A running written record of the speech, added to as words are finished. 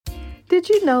Did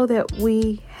you know that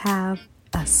we have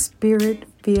a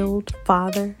Spirit-filled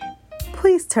Father?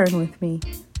 Please turn with me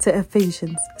to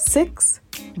Ephesians 6,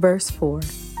 verse 4.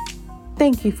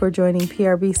 Thank you for joining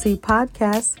PRBC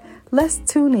Podcast. Let's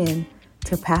tune in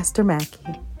to Pastor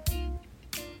Mackey.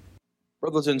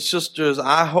 Brothers and sisters,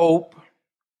 I hope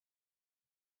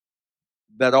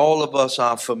that all of us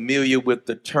are familiar with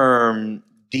the term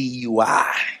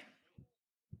DUI.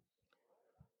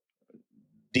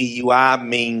 DUI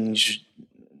means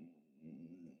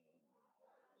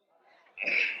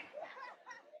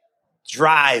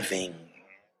driving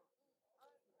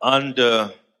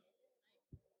under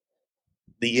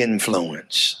the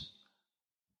influence.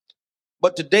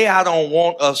 But today I don't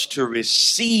want us to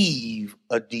receive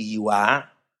a DUI.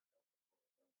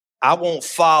 I want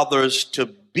fathers to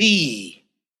be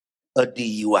a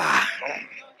DUI.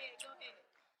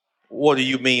 What do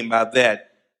you mean by that?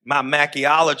 My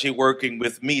Machiology working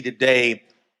with me today,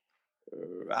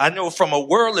 I know from a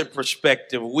worldly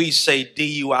perspective, we say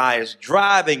DUI is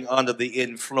driving under the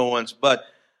influence, but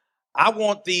I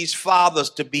want these fathers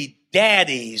to be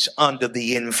daddies under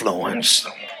the influence.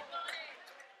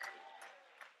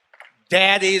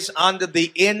 Daddies under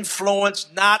the influence,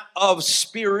 not of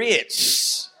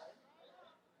spirits.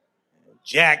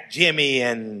 Jack, Jimmy,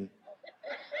 and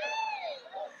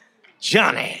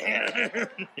Johnny.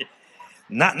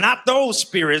 Not those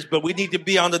spirits, but we need to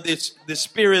be under the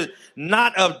spirit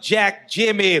not of Jack,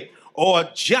 Jimmy, or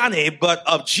Johnny, but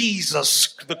of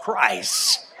Jesus the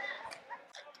Christ.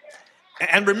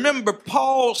 And remember,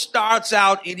 Paul starts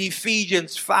out in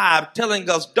Ephesians 5 telling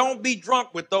us, don't be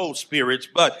drunk with those spirits,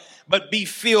 but be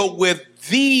filled with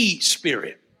the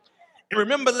Spirit. And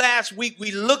remember last week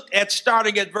we looked at,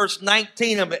 starting at verse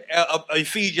 19 of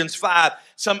Ephesians 5,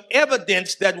 some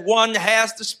evidence that one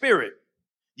has the Spirit.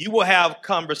 You will have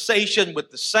conversation with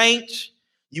the saints.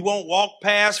 You won't walk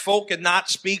past folk and not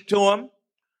speak to them.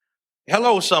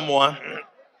 Hello, someone.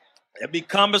 There'll be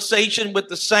conversation with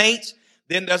the saints.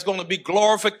 Then there's going to be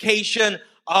glorification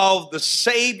of the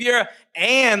Savior,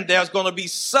 and there's going to be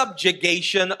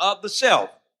subjugation of the self.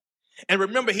 And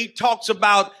remember, he talks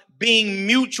about being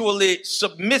mutually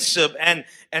submissive, and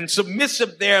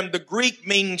submissive there in the Greek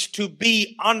means to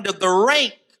be under the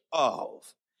rank of.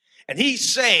 And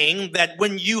he's saying that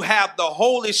when you have the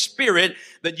Holy Spirit,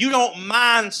 that you don't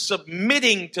mind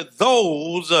submitting to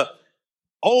those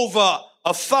over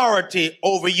authority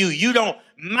over you. You don't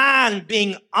mind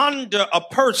being under a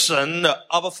person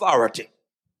of authority.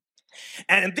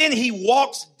 And then he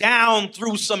walks down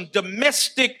through some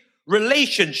domestic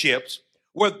relationships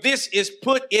where this is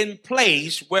put in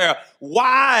place, where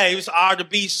wives are to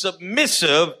be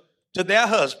submissive to their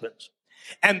husbands.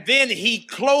 And then he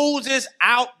closes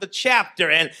out the chapter,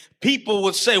 and people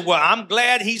will say, well, I'm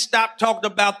glad he stopped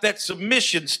talking about that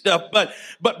submission stuff.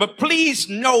 But please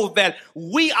know that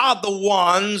we are the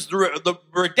ones, the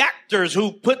redactors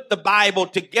who put the Bible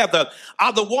together,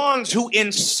 are the ones who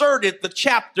inserted the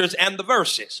chapters and the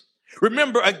verses.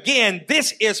 Remember, again,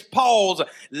 this is Paul's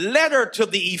letter to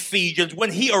the Ephesians.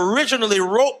 When he originally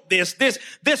wrote this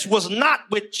was not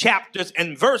with chapters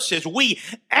and verses. We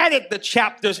added the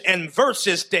chapters and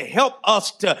verses to help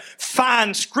us to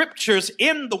find scriptures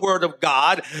in the Word of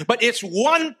God, but it's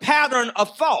one pattern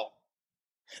of thought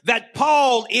that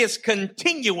Paul is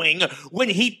continuing when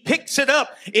he picks it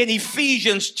up in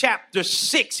Ephesians chapter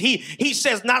 6. He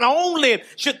says not only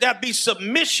should there be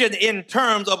submission in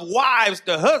terms of wives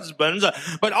to husbands,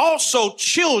 but also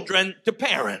children to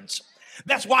parents.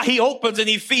 That's why he opens in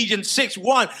Ephesians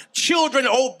 6:1, children,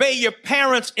 obey your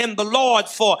parents in the Lord,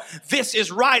 for this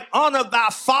is right. Honor thy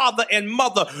father and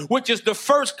mother, which is the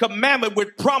first commandment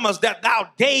with promise that thy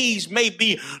days may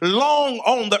be long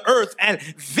on the earth. And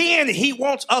then he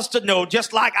wants us to know,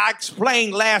 just like I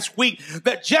explained last week,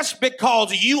 that just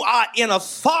because you are in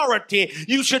authority,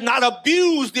 you should not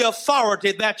abuse the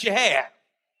authority that you have.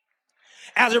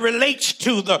 As it relates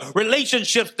to the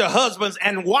relationships to husbands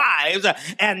and wives.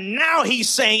 And now he's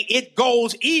saying it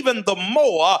goes even the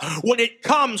more when it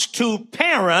comes to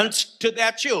parents to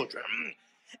their children.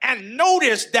 And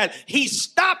notice that he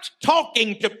stopped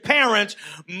talking to parents,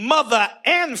 mother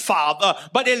and father,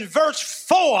 but in verse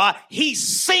 4, he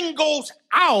singles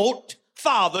out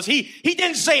fathers. He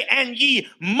didn't say, and ye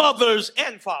mothers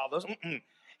and fathers.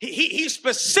 He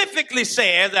specifically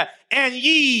says, and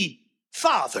ye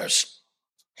fathers.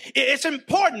 It's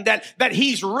important that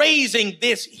he's raising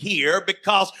this here,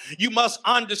 because you must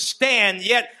understand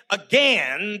yet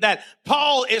again that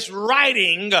Paul is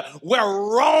writing where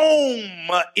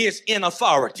Rome is in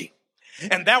authority.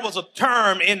 And there was a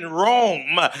term in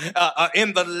Rome,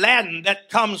 in the Latin,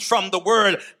 that comes from the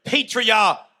word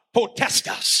patria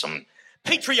potestas.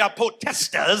 Patria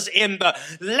potestas in the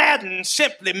Latin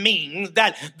simply means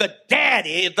that the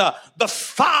daddy, the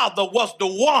father, was the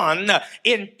one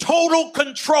in total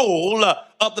control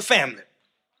of the family.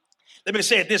 Let me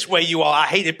say it this way, you all. I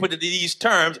hate to put it in these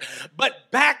terms,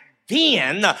 but back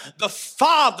then, the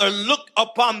father looked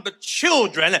upon the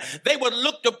children. They were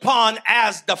looked upon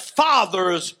as the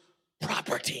father's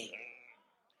property.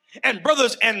 And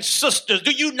brothers and sisters,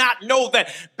 do you not know that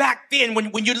back then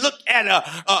when you look at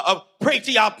a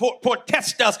praetia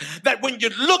potestas, that when you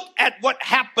look at what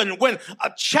happened when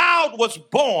a child was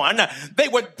born, they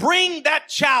would bring that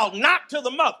child not to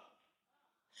the mother.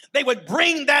 They would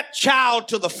bring that child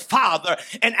to the father,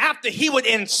 and after he would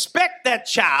inspect that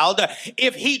child,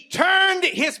 if he turned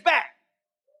his back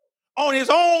on his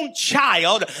own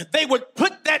child, they would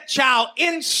put that child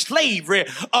in slavery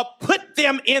or put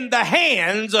them in the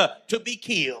hands to be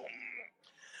killed.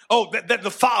 Oh, that the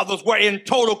fathers were in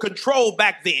total control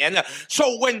back then.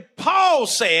 So when Paul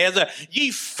says,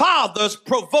 ye fathers,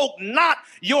 provoke not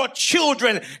your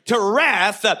children to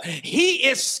wrath, he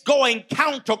is going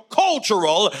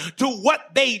countercultural to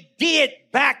what they did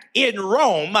back in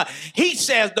Rome. He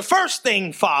says the first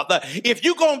thing, Father, if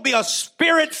you're going to be a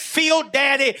spirit-filled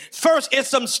daddy, first is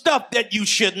some stuff that you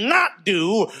should not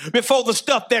do before the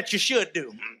stuff that you should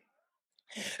do.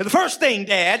 And the first thing,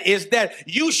 Dad, is that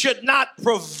you should not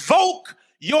provoke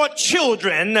your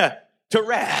children to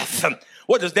wrath.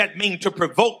 What does that mean, to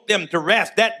provoke them to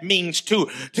wrath? That means to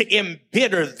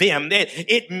embitter them.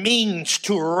 It means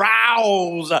to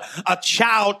rouse a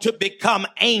child to become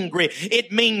angry.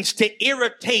 It means to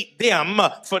irritate them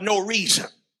for no reason.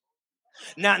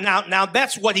 Now,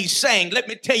 that's what he's saying. Let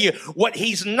me tell you what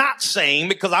he's not saying,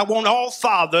 because I want all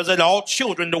fathers and all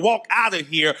children to walk out of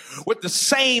here with the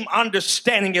same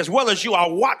understanding as well as you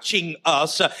are watching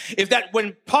us, is that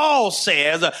when Paul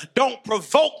says, don't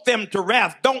provoke them to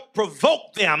wrath, don't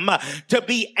provoke them to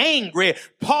be angry,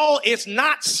 Paul is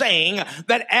not saying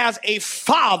that as a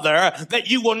father that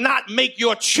you will not make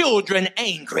your children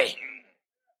angry.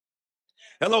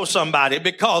 Hello, somebody,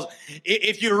 because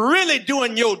if you're really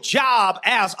doing your job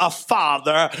as a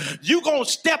father, you're going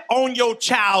to step on your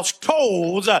child's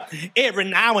toes every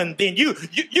now and then. You're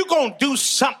going to do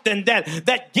something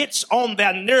that gets on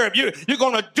their nerve. You're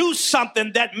going to do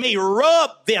something that may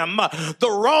rub them the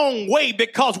wrong way,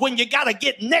 because when you got to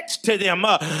get next to them,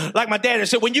 like my daddy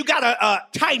said, when you got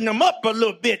to tighten them up a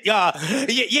little bit,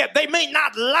 they may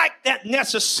not like that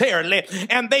necessarily,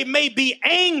 and they may be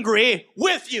angry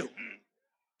with you.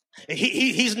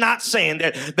 He's not saying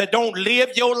that don't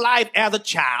live your life as a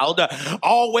child,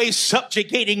 always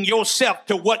subjugating yourself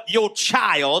to what your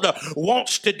child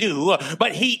wants to do.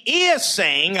 But he is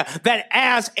saying that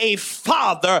as a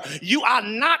father, you are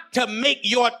not to make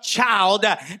your child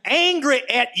angry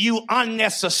at you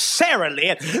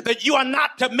unnecessarily, that you are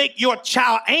not to make your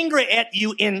child angry at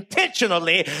you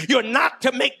intentionally. You're not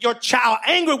to make your child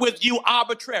angry with you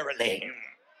arbitrarily.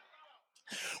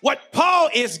 What Paul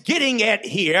is getting at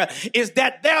here is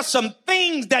that there are some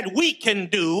things that we can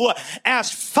do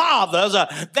as fathers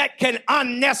that can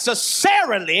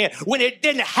unnecessarily, when it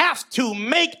didn't have to,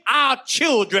 make our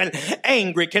children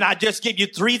angry. Can I just give you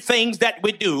 3 things that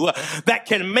we do that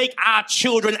can make our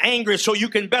children angry so you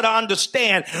can better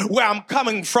understand where I'm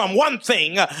coming from? One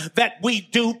thing that we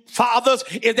do, fathers,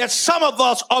 is that some of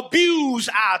us abuse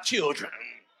our children.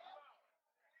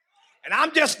 And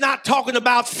I'm just not talking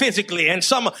about physically, and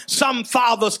some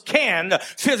fathers can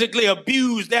physically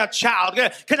abuse their child.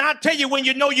 Can I tell you when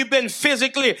you know you've been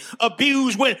physically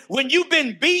abused? When you've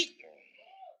been beat?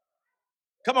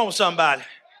 Come on, somebody.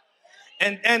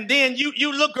 And then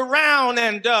you look around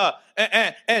and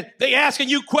they asking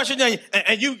you questions,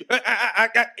 and your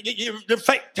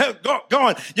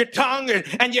tongue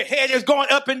and your head is going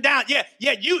up and down. Yeah,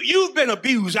 you've been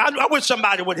abused. I wish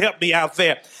somebody would help me out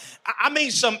there. I mean,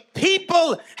 some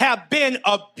people have been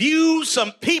abused.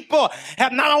 Some people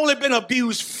have not only been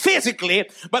abused physically,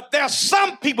 but there are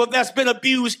some people that's been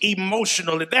abused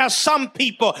emotionally. There are some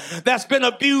people that's been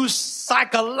abused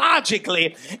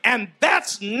psychologically. And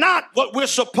that's not what we're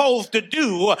supposed to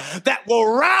do that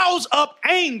will rouse up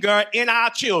anger in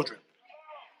our children.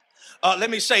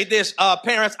 Let me say this,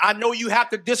 parents, I know you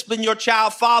have to discipline your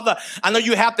child. Father, I know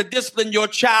you have to discipline your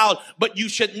child, but you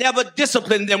should never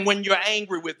discipline them when you're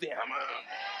angry with them.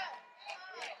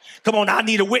 Come on, I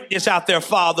need a witness out there,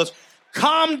 fathers.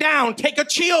 Calm down, take a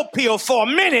chill pill for a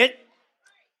minute,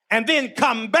 and then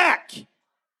come back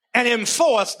and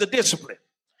enforce the discipline.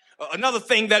 Another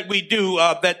thing that we do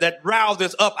that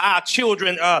rouses up our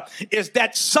children is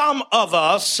that some of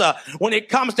us, when it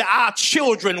comes to our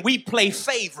children, we play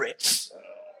favorites.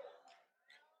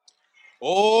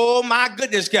 Oh my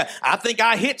goodness, God. I think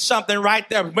I hit something right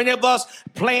there. Many of us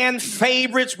playing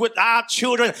favorites with our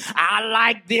children. I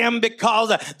like them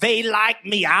because they like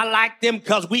me. I like them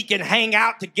because we can hang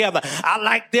out together. I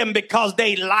like them because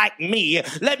they like me.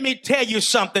 Let me tell you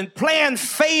something. Playing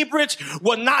favorites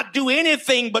will not do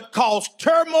anything but cause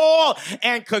turmoil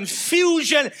and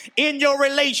confusion in your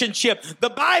relationship.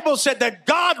 The Bible said that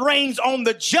God reigns on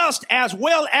the just as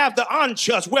well as the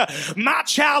unjust. Well, my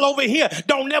child over here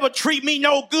don't never treat me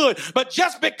no good, but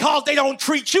just because they don't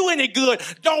treat you any good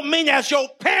don't mean as your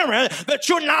parent that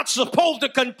you're not supposed to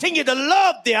continue to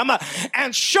love them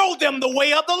and show them the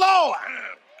way of the Lord.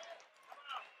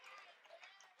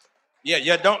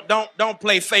 Yeah, don't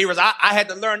play favorites. I had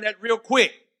to learn that real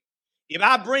quick. If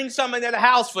I bring something to the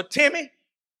house for Timmy,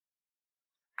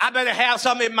 I better have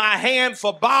something in my hand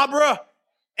for Barbara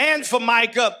and for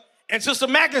Micah. And Sister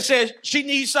Macca says she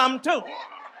needs something too.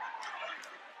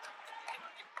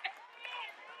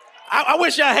 I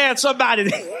wish I had somebody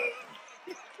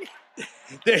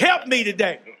to help me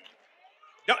today.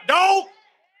 Don't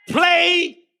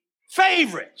play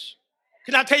favorites.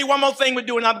 Can I tell you one more thing we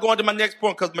do? And I'm going to my next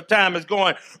point because my time is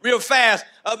going real fast.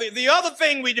 The other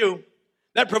thing we do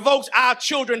that provokes our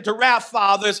children to wrath,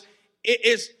 fathers,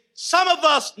 is some of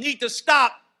us need to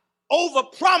stop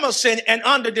over-promising and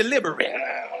under-delivering.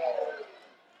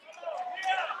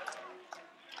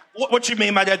 What you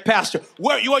mean by that, Pastor?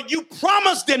 Well, you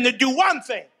promised them to do one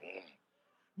thing,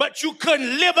 but you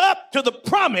couldn't live up to the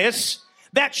promise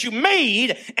that you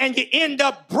made, and you end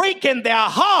up breaking their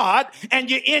heart,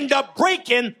 and you end up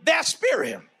breaking their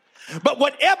spirit. But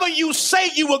whatever you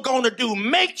say you were going to do,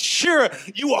 make sure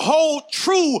you hold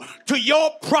true to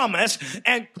your promise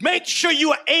and make sure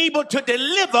you are able to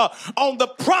deliver on the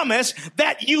promise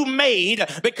that you made.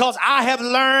 Because I have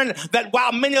learned that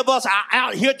while many of us are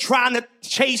out here trying to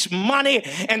chase money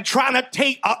and trying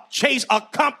to chase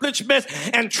accomplishments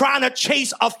and trying to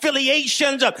chase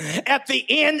affiliations, at the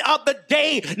end of the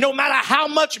day, no matter how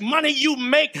much money you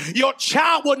make, your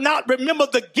child will not remember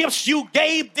the gifts you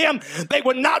gave them. They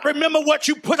will not remember what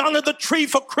you put under the tree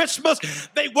for Christmas.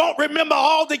 They won't remember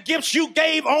all the gifts you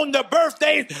gave on their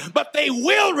birthdays, but they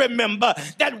will remember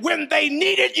that when they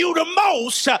needed you the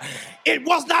most, it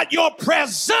was not your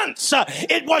presence,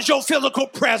 it was your physical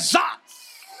presence.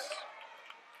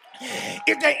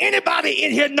 Is there anybody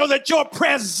in here know that your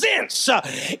presence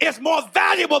is more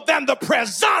valuable than the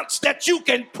presents that you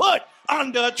can put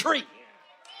under a tree?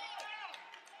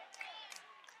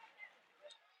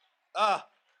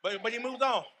 But he moves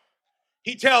on.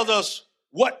 He tells us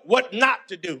what not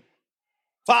to do.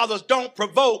 Fathers, don't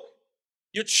provoke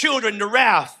your children to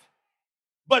wrath,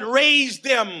 but raise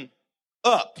them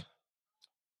up.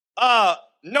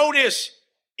 Notice,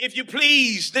 if you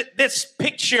please, this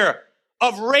picture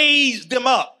of raise them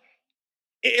up.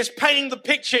 It's painting the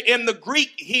picture in the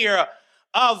Greek here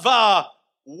of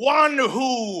one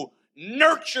who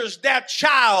nurtures that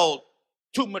child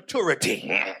to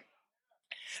maturity.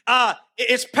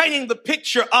 It's painting the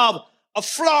picture of a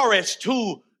florist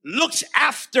who looks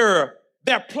after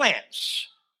their plants.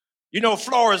 You know,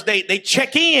 florists, they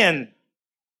check in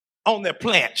on their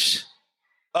plants.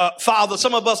 Father,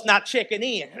 some of us not checking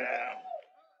in.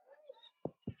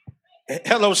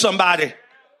 Hello, somebody.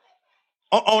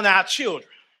 On our children.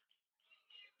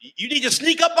 You need to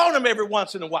sneak up on them every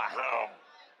once in a while.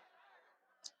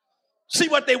 See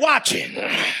what they watching.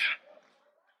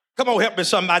 Come on, help me,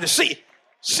 somebody.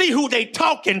 See who they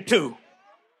talking to.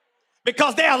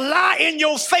 Because they'll lie in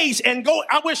your face and go,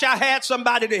 I wish I had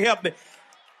somebody to help me.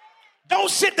 Don't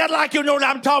sit there like you know what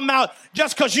I'm talking about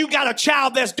just because you got a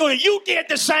child that's doing it. You did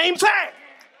the same thing.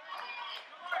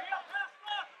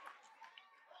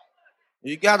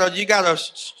 You gotta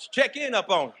check in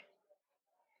up on it.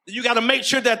 You gotta make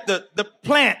sure that the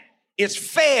plant is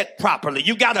fed properly.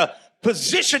 You gotta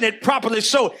position it properly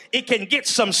so it can get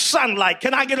some sunlight.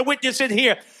 Can I get a witness in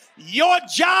here? Your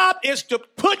job is to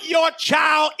put your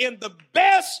child in the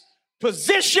best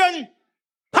position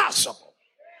possible.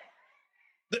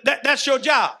 That's your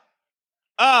job.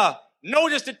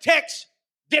 Notice the text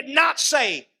did not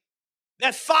say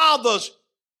that fathers,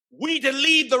 we need to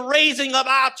leave the raising of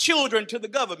our children to the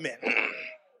government.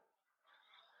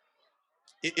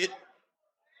 It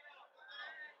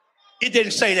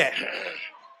didn't say that.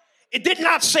 It did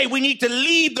not say we need to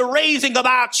leave the raising of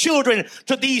our children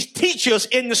to these teachers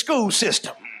in the school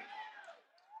system.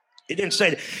 It didn't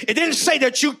say that. It didn't say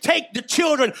that you take the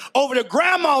children over to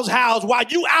grandma's house while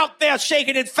you out there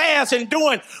shaking it fast and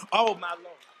doing, oh my Lord.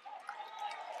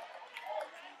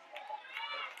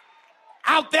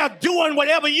 out there doing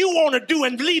whatever you want to do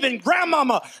and leaving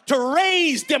grandmama to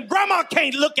raise them. Grandma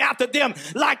can't look after them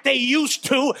like they used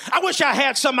to. I wish I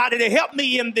had somebody to help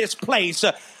me in this place.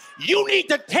 You need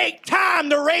to take time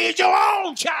to raise your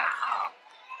own child.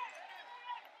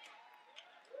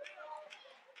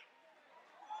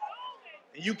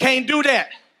 You can't do that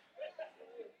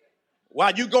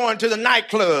while you going to the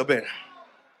nightclub, and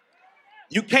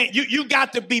you can't. You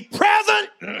got to be present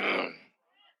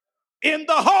in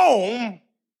the home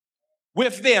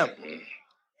with them.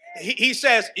 He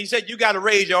said you got to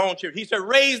raise your own children. He said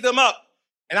raise them up,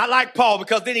 and I like Paul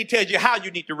because then he tells you how you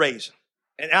need to raise them.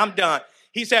 And I'm done.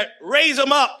 He said raise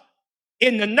them up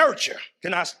in the nurture.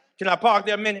 Can I park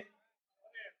there a minute?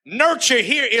 Nurture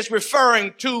here is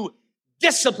referring to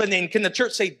disciplining. Can the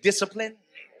church say discipline?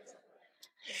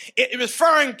 It's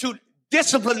referring to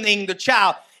disciplining the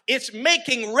child. It's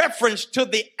making reference to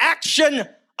the action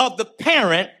of the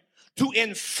parent to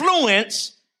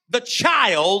influence the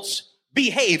child's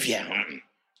behavior.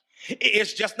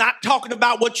 It's just not talking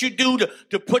about what you do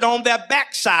to put on their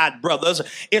backside, brothers.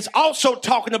 It's also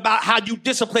talking about how you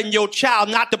discipline your child,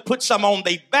 not to put some on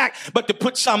their back, but to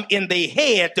put some in their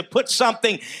head, to put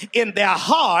something in their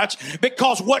hearts,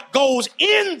 because what goes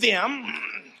in them,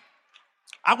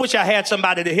 I wish I had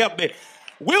somebody to help me,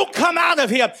 will come out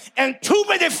of here. And too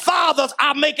many fathers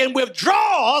are making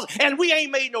withdrawals, and we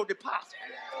ain't made no deposit.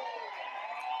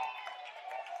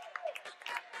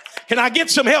 Can I get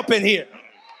some help in here?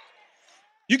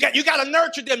 You got to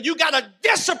nurture them. You got to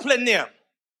discipline them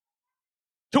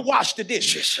to wash the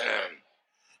dishes.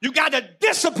 You got to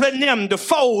discipline them to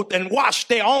fold and wash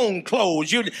their own clothes.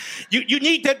 You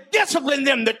need to discipline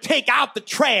them to take out the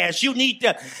trash. You need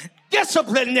to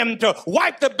discipline them to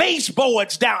wipe the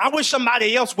baseboards down. I wish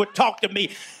somebody else would talk to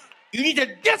me. You need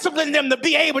to discipline them to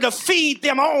be able to feed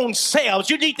them own selves.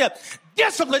 You need to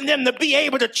discipline them to be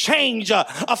able to change a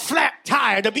flat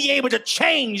tire, to be able to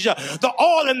change the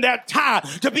oil in their tire,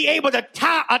 to be able to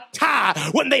tie a tie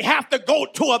when they have to go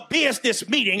to a business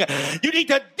meeting. You need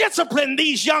to discipline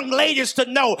these young ladies to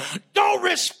know, don't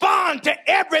respond to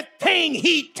everything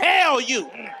he tell you.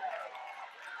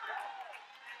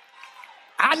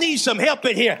 I need some help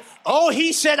in here. Oh,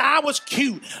 he said I was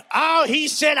cute. Oh, he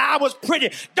said I was pretty.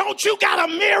 Don't you got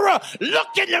a mirror?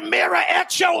 Look in the mirror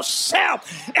at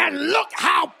yourself and look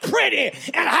how pretty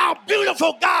and how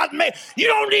beautiful God made. You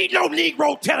don't need no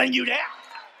Negro telling you that.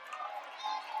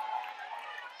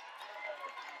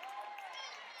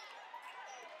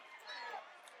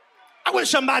 I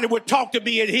wish somebody would talk to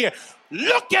me in here.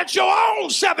 Look at your own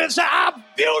self and say, I'm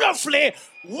beautifully,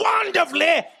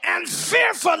 wonderfully, and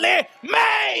fearfully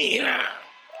made.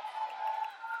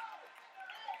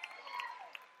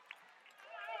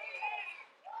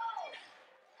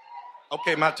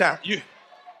 Okay, my time.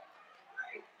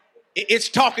 It's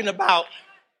talking about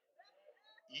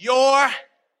your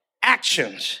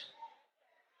actions,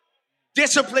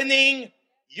 disciplining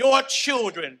your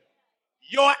children,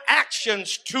 your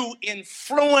actions to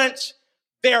influence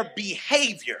their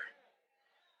behavior.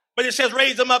 But it says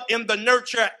raise them up in the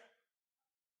nurture,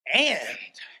 and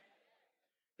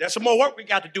there's some more work we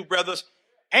got to do, brothers,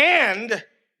 and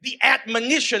the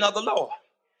admonition of the Lord.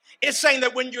 It's saying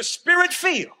that when your spirit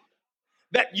filled,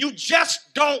 that you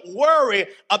just don't worry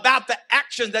about the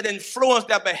actions that influence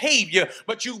their behavior,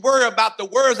 but you worry about the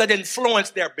words that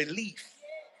influence their belief.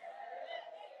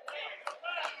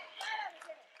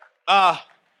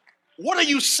 What are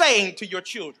you saying to your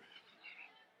children?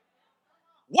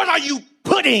 What are you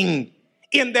putting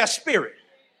in their spirit?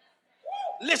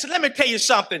 Listen, let me tell you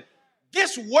something.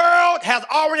 This world has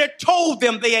already told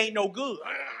them they ain't no good.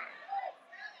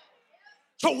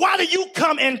 So why do you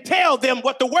come and tell them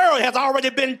what the world has already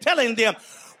been telling them?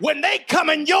 When they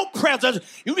come in your presence,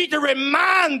 you need to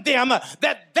remind them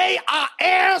that they are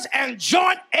heirs and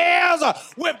joint heirs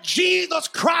with Jesus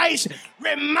Christ.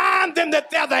 Remind them that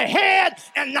they're the head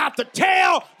and not the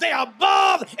tail. They are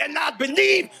above and not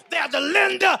beneath. They're the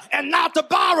lender and not the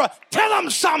borrower. Tell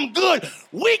them something good.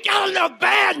 We got enough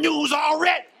bad news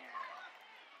already.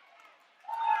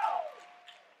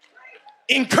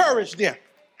 Encourage them.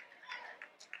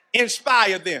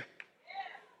 Inspire them.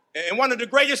 And one of the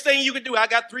greatest things you could do, I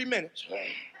got 3 minutes.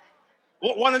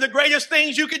 One of the greatest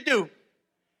things you could do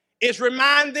is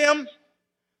remind them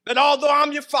that although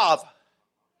I'm your father,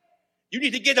 you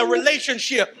need to get a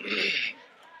relationship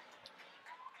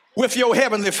with your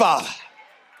heavenly father.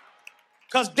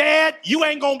 Because, Dad, you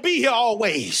ain't going to be here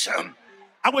always.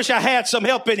 I wish I had some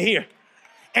help in here.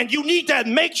 And you need to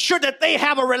make sure that they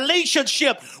have a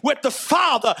relationship with the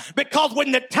Father, because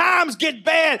when the times get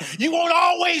bad, you won't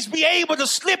always be able to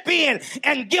slip in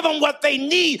and give them what they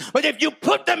need. But if you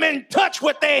put them in touch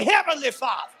with their Heavenly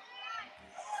Father,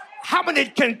 how many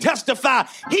can testify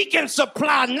He can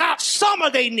supply not some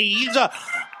of their needs,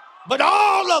 but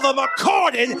all of them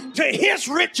according to His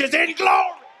riches and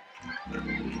glory?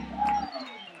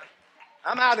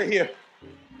 I'm out of here.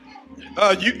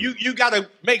 You got to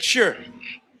make sure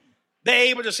they're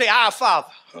able to say, "Our Father,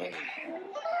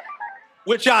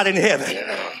 which art in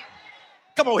heaven."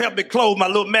 Come on, help me close my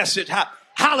little message.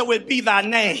 Hallowed be thy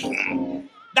name.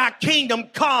 Thy kingdom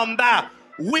come, thy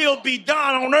will be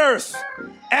done on earth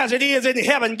as it is in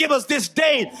heaven. Give us this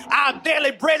day our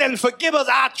daily bread, and forgive us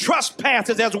our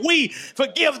trespasses as we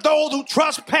forgive those who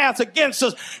trespass against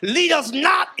us. Lead us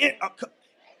not in...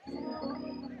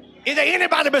 Is there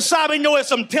anybody beside me know there's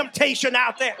some temptation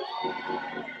out there?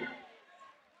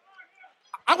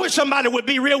 I wish somebody would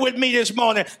be real with me this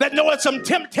morning that know there's some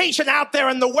temptation out there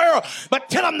in the world, but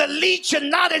tell them to lead you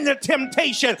not into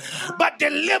temptation, but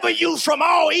deliver you from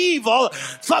all evil.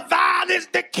 For thine is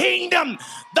the kingdom,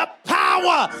 the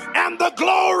power, and the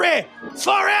glory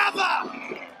forever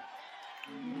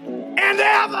and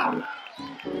ever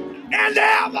and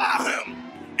ever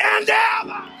and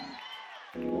ever.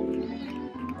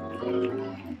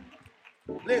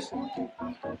 Listen,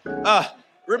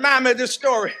 remind me of this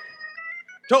story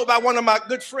told by one of my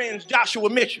good friends, Joshua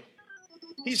Mitchell.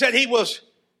 He said he was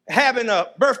having a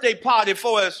birthday party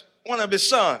for one of his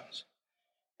sons.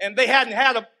 And they hadn't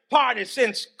had a party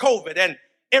since COVID, and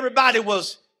everybody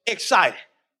was excited.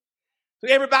 So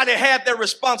everybody had their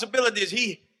responsibilities.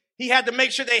 He had to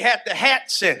make sure they had the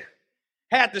hats and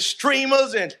had the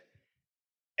streamers, and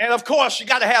of course, you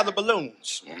got to have the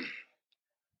balloons.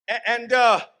 And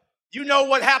you know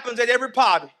what happens at every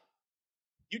party.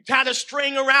 You tie the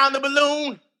string around the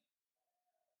balloon,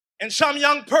 and some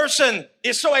young person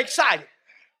is so excited,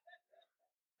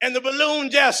 and the balloon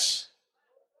just,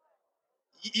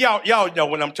 y'all know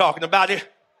what I'm talking about.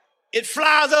 It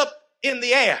flies up in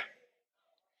the air,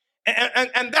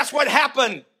 and that's what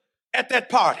happened at that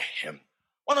party.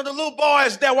 One of the little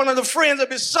boys there, one of the friends of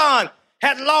his son,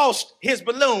 had lost his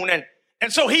balloon,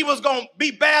 and so he was going to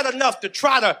be bad enough to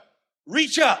try to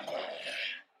reach up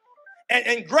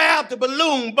and grab the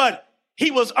balloon, but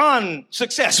he was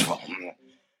unsuccessful.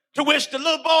 To which the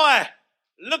little boy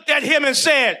looked at him and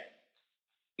said,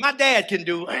 "My dad can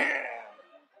do it."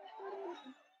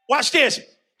 Watch this.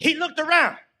 He looked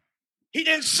around. He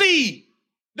didn't see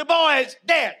the boy's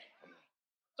dad.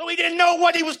 So he didn't know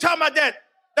what he was talking about,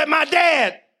 that my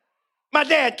dad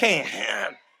can.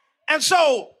 And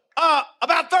so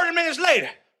about 30 minutes later,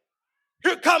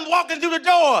 here comes walking through the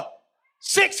door,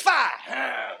 6'5",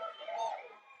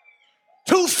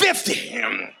 250.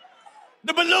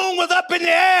 The balloon was up in the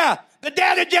air. The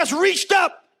daddy just reached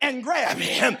up and grabbed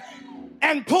him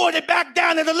and pulled it back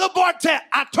down. And the little boy said,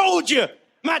 "I told you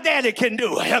my daddy can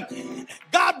do it."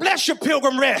 God bless you,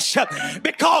 Pilgrim Rest,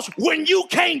 because when you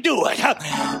can't do it,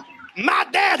 my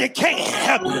daddy can.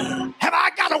 Have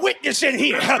I got a witness in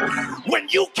here? When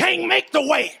you can't make the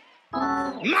way,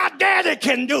 my daddy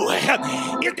can do it.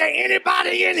 Is there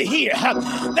anybody in here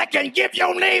that can give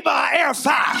your neighbor an air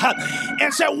fire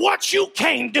and say, "What you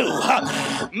can't do,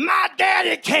 my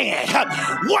daddy can"?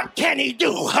 What can he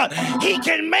do? He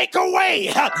can make a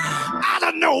way out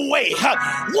of no way.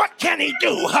 What can he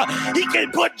do? He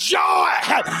can put joy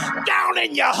down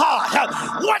in your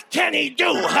heart. What can he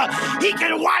do? He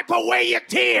can wipe away your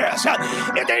tears. Is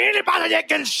there anybody that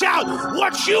can shout,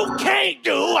 "What you can't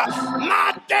do,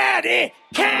 my daddy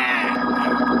can"?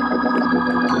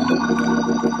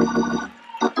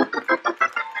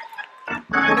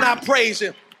 And I praise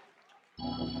him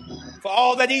for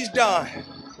all that he's done.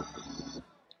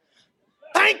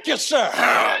 Thank you, sir.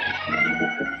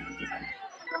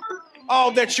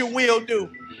 All that you will do.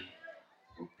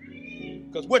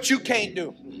 Because what you can't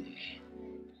do,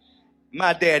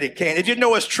 my daddy can. If you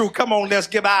know it's true, come on, let's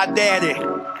give our daddy.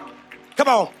 Come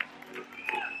on.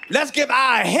 Let's give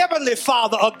our Heavenly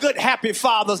Father a good, happy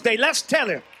Father's Day. Let's tell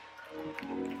him.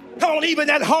 Come on, even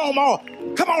at home.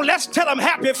 Come on, let's tell him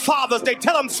Happy Father's Day.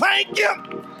 Tell him thank you.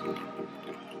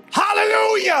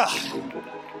 Hallelujah.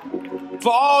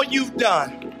 For all you've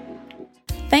done.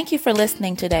 Thank you for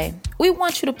listening today. We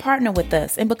want you to partner with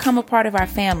us and become a part of our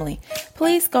family.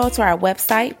 Please go to our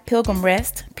website,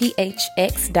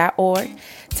 pilgrimrestphx.org,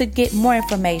 to get more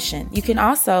information. You can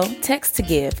also text to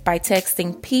give by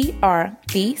texting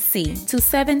PRBC to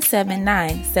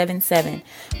 77977.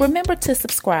 Remember to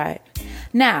subscribe.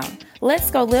 Now,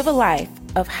 let's go live a life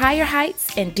of higher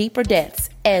heights and deeper depths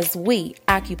as we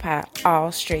occupy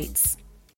all streets.